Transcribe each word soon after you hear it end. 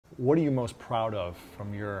What are you most proud of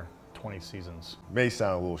from your 20 seasons? May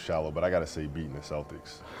sound a little shallow, but I gotta say beating the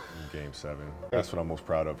Celtics in Game 7. That's what I'm most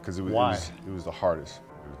proud of because it was the hardest.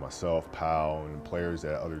 It was myself, Powell, and players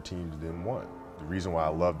that other teams didn't want. The reason why I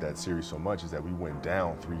loved that series so much is that we went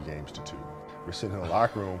down 3 games to 2. We're sitting in the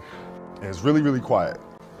locker room, and it's really, really quiet.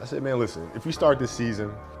 I said, man, listen, if we start this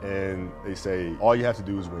season and they say all you have to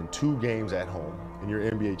do is win 2 games at home and you're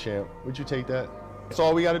NBA champ, would you take that? That's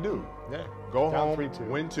all we got to do. Yeah. Go Down home, 3-2.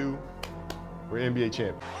 win 2, we're NBA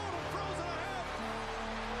champ.